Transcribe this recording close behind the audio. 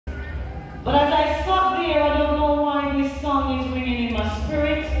But as I sat there, I don't know why this song is ringing in my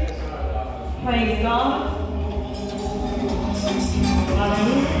spirit. Praise God.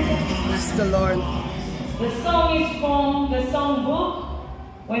 Hallelujah. Bless the Lord. The song is from the song book,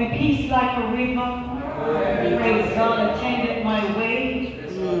 When Peace Like a River. Praise God, attended my way.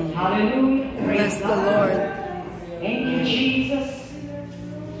 Hallelujah. Praise Bless God. the Lord. Thank you, Jesus.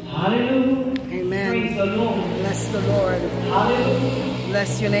 Hallelujah. Amen. Praise the Lord. Bless the Lord. Hallelujah.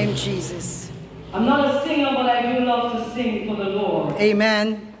 Bless your name, Jesus. I'm not a singer, but I do love to sing for the Lord.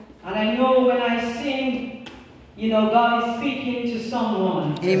 Amen. And I know when I sing, you know, God is speaking to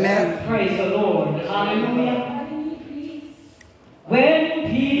someone. Amen. Praise the Lord. Hallelujah. When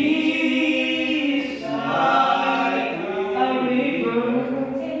peace like a river,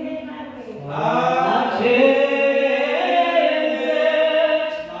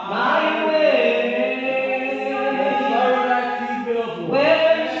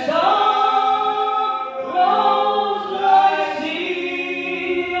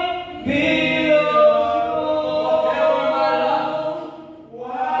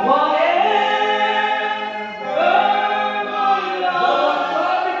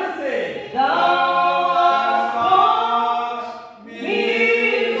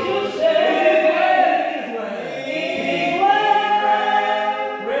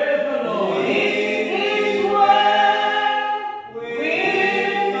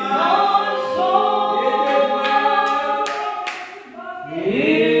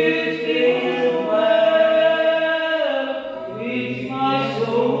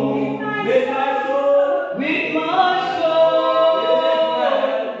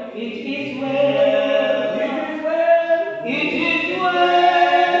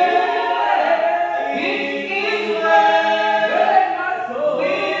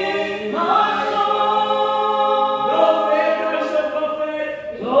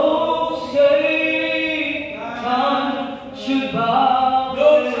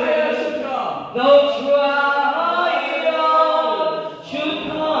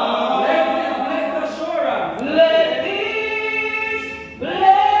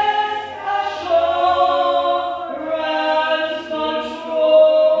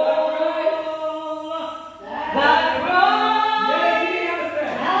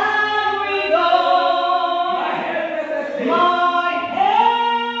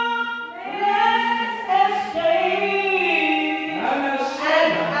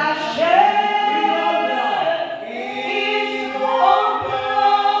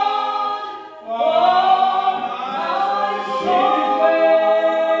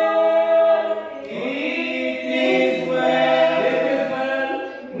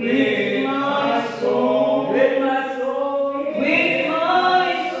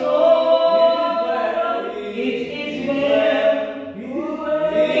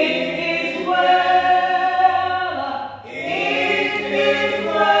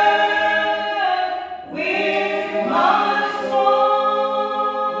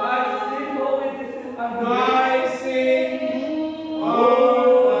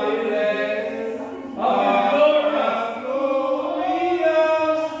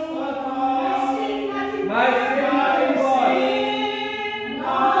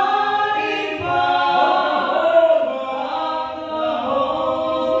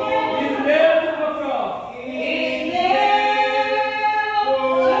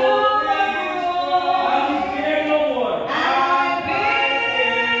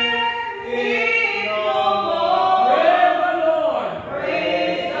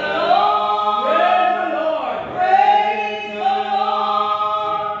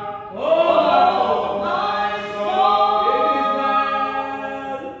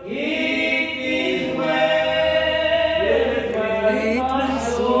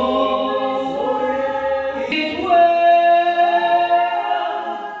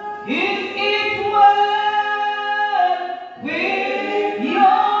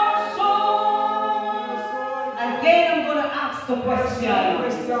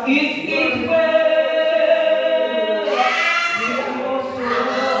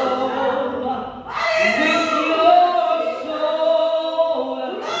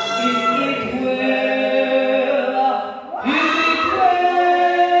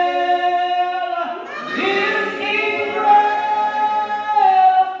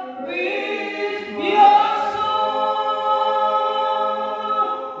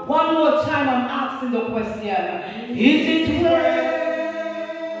 one more time, I'm asking the question. Is it well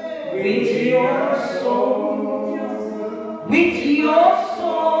with your soul? With your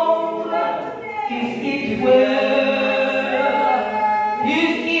soul? Is it well?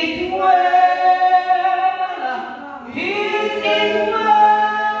 Is it well? Is it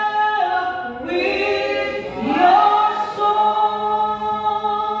well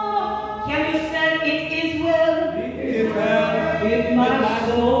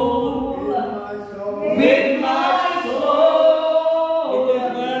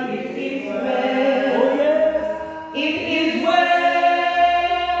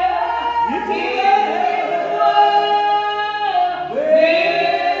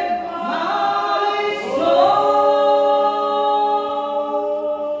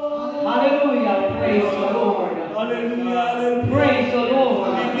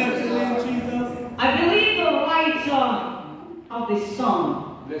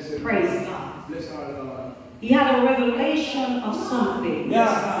Praise God. Bless our Lord. He had a revelation of something.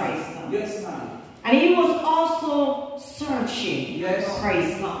 Yes, Praise ma'am. God. Yes, ma'am. And he was also searching. Yes.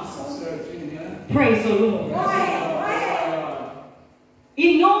 Praise God. Searching, yeah. Praise the Lord.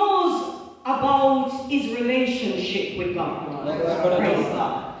 He knows about his relationship with God. Praise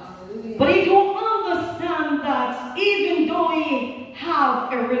God. But he don't understand that even though he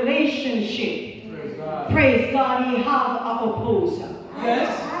have a relationship, praise God, he have an opposer.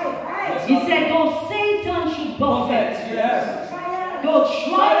 Yes. He said, though Satan should buffet, Yes. though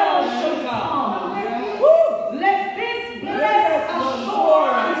trials should come, let this blessed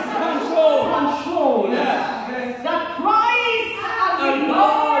assurance control that Christ has been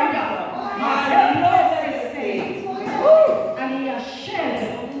Lord, my blessed Savior, and he has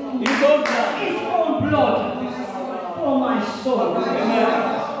shed his own blood for my soul.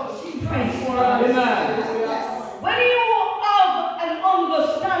 Praise God. When you have an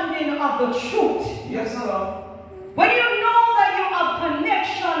understanding of the truth, Yes, Lord. when you know that you have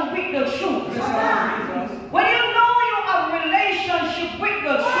connection with the truth, when you know you have relationship with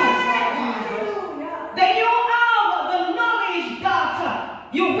the truth, then you have the knowledge that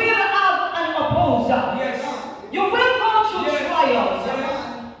you will have an opposer. Yes. You will go through trials.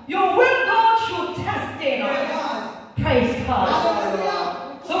 You will go through testing. Praise God.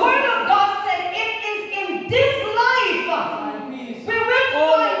 The word of God said it is in this life we will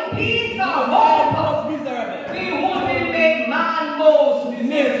find peace and hope. We would be made man most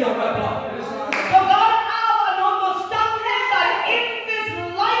miserable. So God have an understanding that in this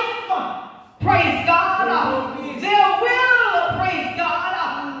life, praise God, there will, praise God,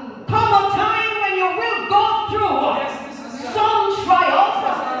 come a time when you will go through some trials,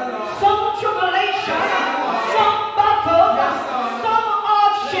 some tribulation, some battles, some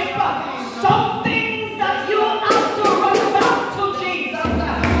hardship, some things that you have to run back to Jesus.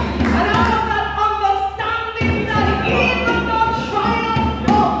 And out of that understanding that even though trials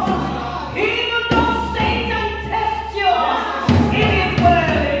come, even though Satan tests you, it is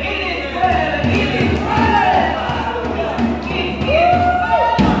well, it is well, it is well. It is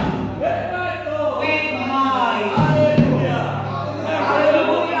well with my hallelujah.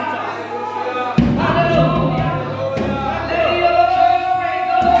 Hallelujah. Let the other church praise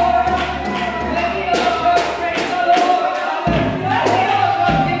the Lord. Let the other church praise the Lord. Let the other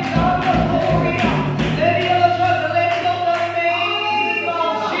church give God the glory. Let the other church lift up the name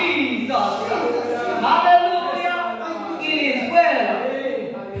of Jesus. Hallelujah. It is well.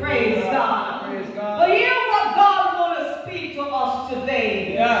 Praise God. But hear what God wants to speak to us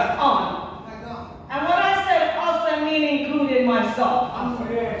today on. And when I said us, I mean including myself.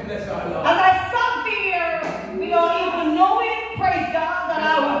 Bless our Lord. As I sat there, without even knowing, praise God, that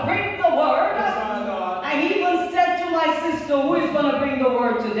I would bring the word, I even said to my sister, who is going to bring the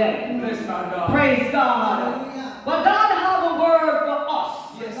word today? Bless our Lord. Praise God. But God has a word for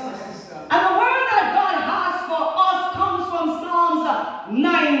us. Yes, my sister. And the word that God has for us comes from Psalms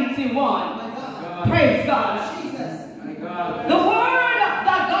 91. Praise God. My God. The word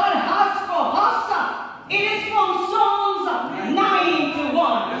that God has for us, it is from Psalms 91.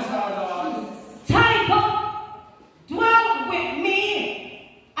 Bless our Lord. Title, dwell with me,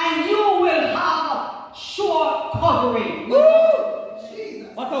 and you will have sure covering.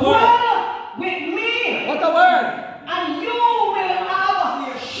 What a word. Dwell with me, What a word. and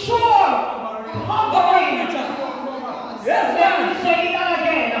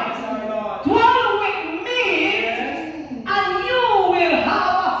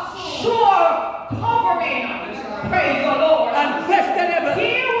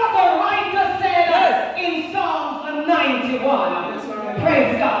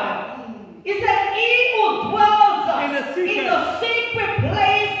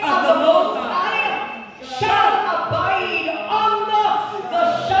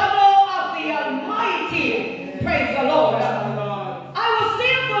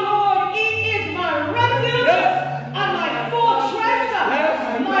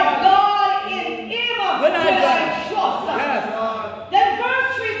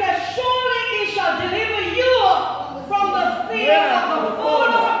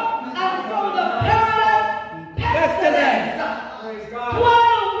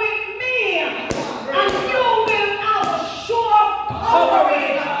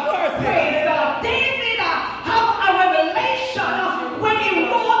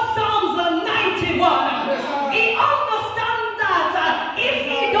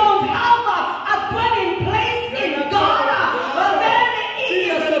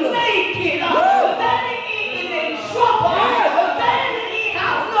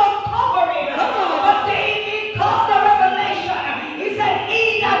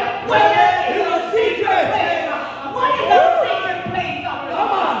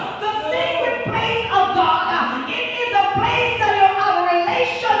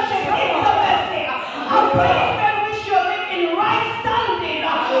place where which you live in right standing, a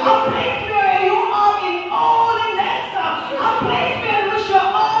place where you are in holiness, a place where which your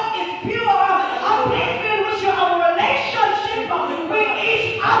heart is pure, a place where which you have a relationship with each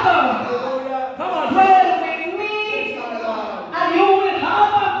other. Dwell with me, and you will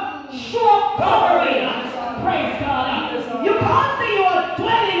have a sure covering. Praise God. You can't say you are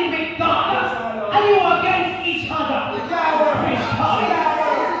dwelling with God and you are against each other. Praise God.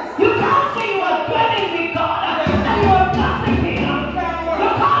 You can't say you are dwelling with God and you are gossiping. You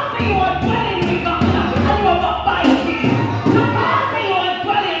can't say you are dwelling with God and you are backbiting. You can't say you are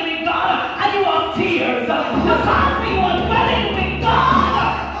dwelling with God and you are tears. You can't say you are dwelling with God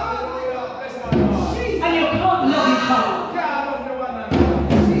and you can't love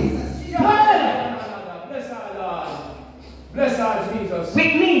each other. Bless our Jesus.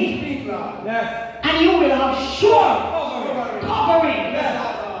 With me. Speak, Lord. Yes. And you will have sure covering. Yes.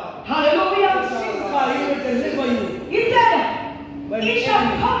 Hallelujah. God, He will deliver you. He said, He shall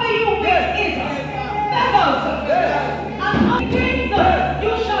cover you with His feathers. And on wings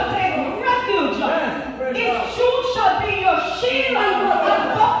you shall take refuge. His truth shall be your shield and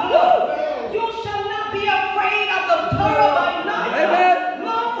buckler. You shall not be afraid of the terror by night,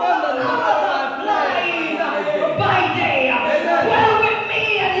 nor for the arrow that flies by day. Dwell with me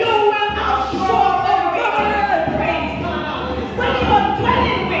and you will outsure the praise God. When you are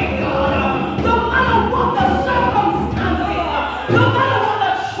dwelling with God, no matter what the circumstances, no matter what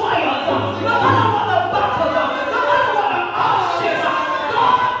the trials, no matter what the battles, no matter what the hardships,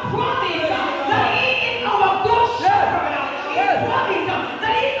 God promised that He is our good shepherd. He promised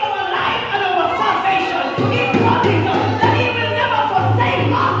that He is our life and our salvation. He promised that He will never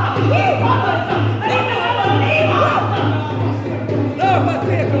forsake us. He promised that He will never leave us.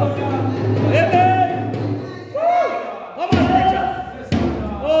 Amen. Come on, preacher.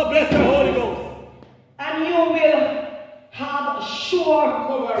 Oh, bless the Holy Ghost. And you will have sure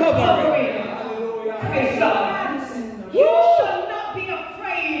covering. Praise God. You shall not be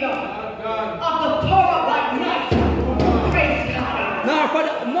afraid of the terror by night. Praise God. Now for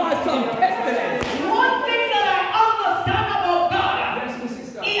some pestilence. One thing that I understand about God,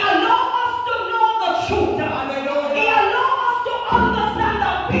 He allows us to know the truth. He allows us to understand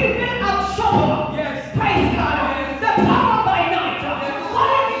that we will have trouble. Praise God. The power by night. What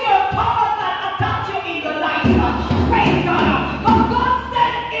is your power that attacks you in the night? Praise God. But God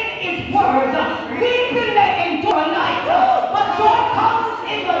said in His word, we will endure night. But God comes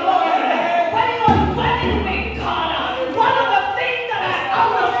in the morning. When you are dwelling with God, one of the things that I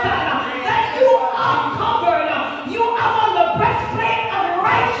understand that you are covered. You are on the breastplate of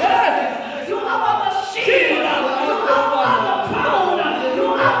righteousness. You are on the shield. You are on the crown. You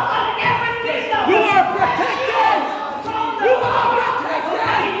are on everything that You are protected. from the You are power protected. of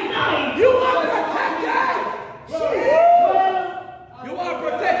night. You are protected. You are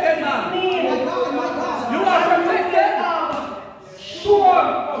protected, man. You are protected. Sure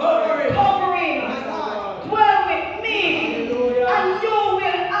covering. Dwell with me, and you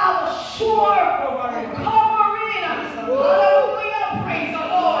will have sure covering. Hallelujah. Praise the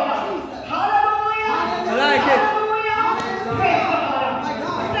Lord. Hallelujah. I like it. Hallelujah. Praise God.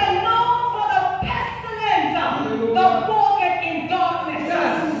 He said, no for the pestilence that walketh in darkness,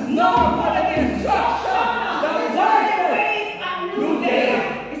 no for the destruction that waits at noonday.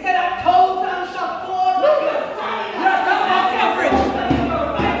 He said, 1,000 shall fall at your side. Let's talk about coverage.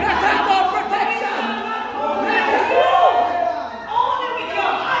 Let's talk about protection. Only with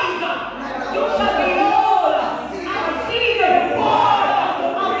your eyes you shall behold and see the reward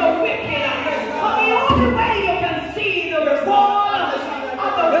of the wicked. But the only way you can see the reward of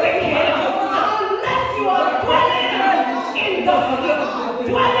the wicked, unless you are dwelling in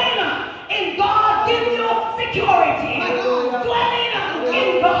God, give you security. Dwelling in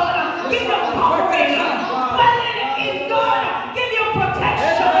God, give you covering. Dwelling in God, give you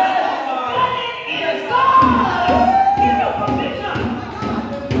protection. Dwelling in God, give you provision.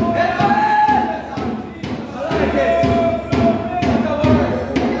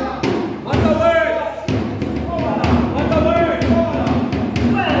 What the word? What the word?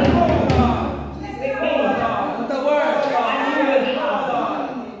 What the word?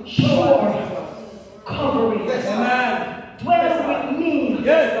 Sure covering. Amen. Dwell with me,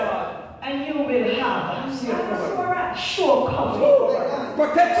 Yes. and you will have sure covering.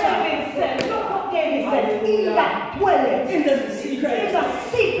 Protection. David said, look what David said, he that dwelleth In the secret. in the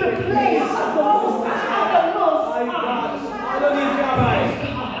secret place of the Most High. I don't need your eyes.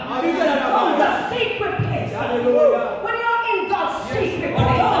 You can have The secret place. Hallelujah. When you're in God's secret What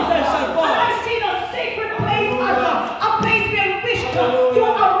place, God said shall and fall. I see the secret place as a place where you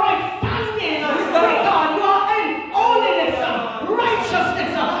are right standing with God.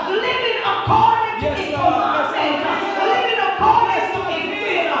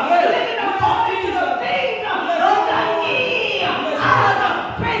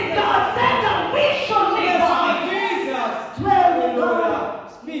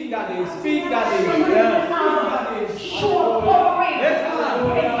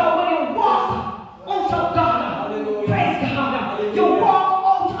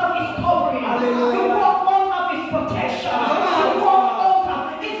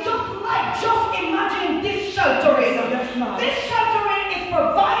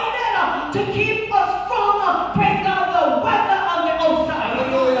 to keep us from, praise God, the weather on the outside.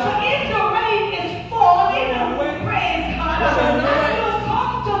 Hallelujah. So if the rain is falling, praise God, and you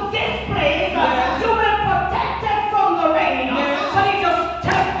come to this place, you will be protected from the rain. But if you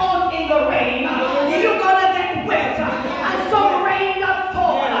step out in the rain, you're gonna get wet. And some rain that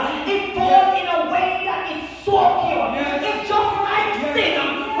fall, it falls in a way that it soaks you. It's just like sin.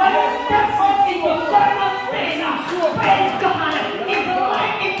 When you step out into certain sin, praise God, it's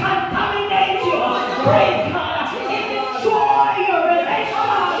like it contaminates you. Praise God, it destroys your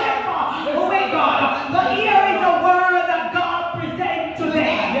relationship with God. But here is the word that God presents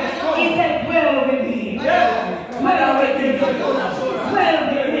today. He said, dwell with me. Dwell with me. Dwell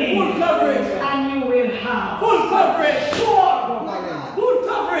with me. Full coverage. And you will have Full coverage. sure Full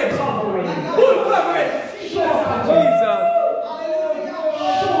coverage. covering. Full coverage. Sure Jesus.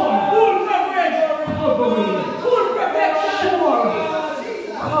 Sure Full coverage. covering. Full protection. Sure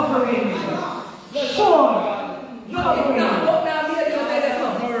covering. Sure covering.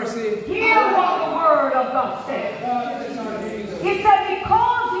 Mercy. Hear what the word of God said. He said,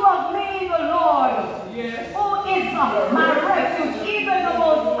 because you have made the Lord, Yes. who is my refuge, even the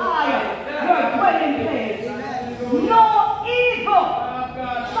Most High, your dwelling place, no evil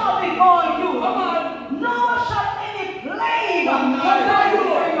shall befall you, nor shall any plague come nigh your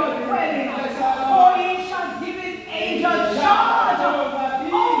dwelling. For he shall give his angels charge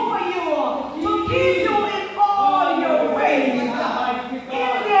over you to keep you in all your ways. In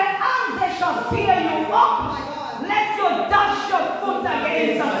their hands they shall bear you up, lest you dash your foot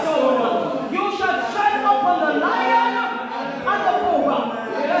against a stone. You shall tread upon the lion and the cobra,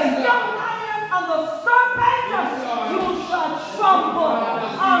 the young lion and the serpent. You shall trample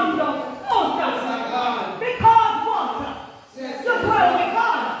under foot. Because what? You dwell with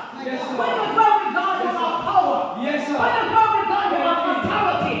God. When you dwell with God, you have power. Yes, sir. When you dwell with God, you have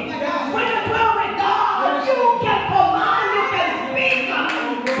authority. When you dwell with God, you can command, you can speak.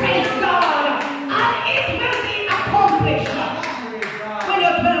 Praise God. And it will be accomplished. When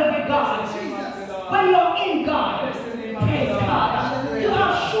you dwell with God, when you're in God, praise God, you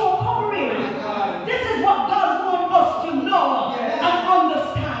have sure covering. This is what God wants us to know and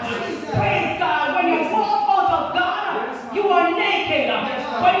understand. Praise God. When you walk out of God, you are naked.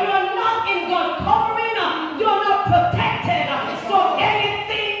 When you are not in God covering, you're not protected. So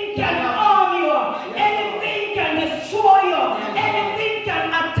anything can harm you, anything can destroy you, anything can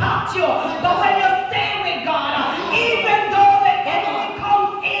attack you. But when you stay with God, even though the enemy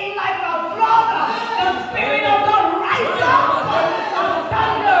comes in like a flood, the Spirit of God rises up and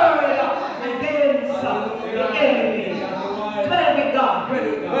thunders against the enemy. Dwell with God.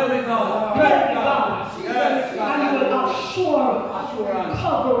 Well, we go. Dwell with God. And you will have sure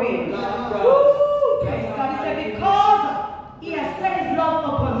covering. Woo! Praise God. He said, because he has set his love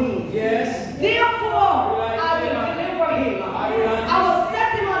upon me. Yes. Therefore, I will deliver him. I will set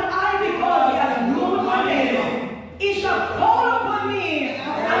him on high because he has known my name. He shall call upon me, and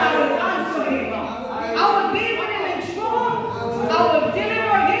I will answer him. I will be with him in trouble. I will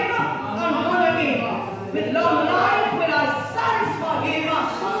deliver him and honor him. With long life will I satisfy him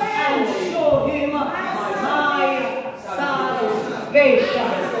and show him my salvation.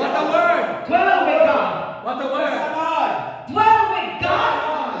 What the word? Dwell with God. What the word? Dwell with God,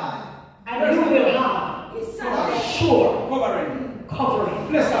 and you will have sure Covering. covering.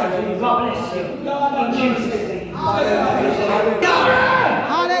 Bless our Jesus. God bless you. In Jesus' name. Hallelujah.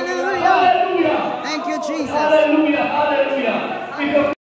 Hallelujah. Hallelujah. Thank you, Jesus. Hallelujah.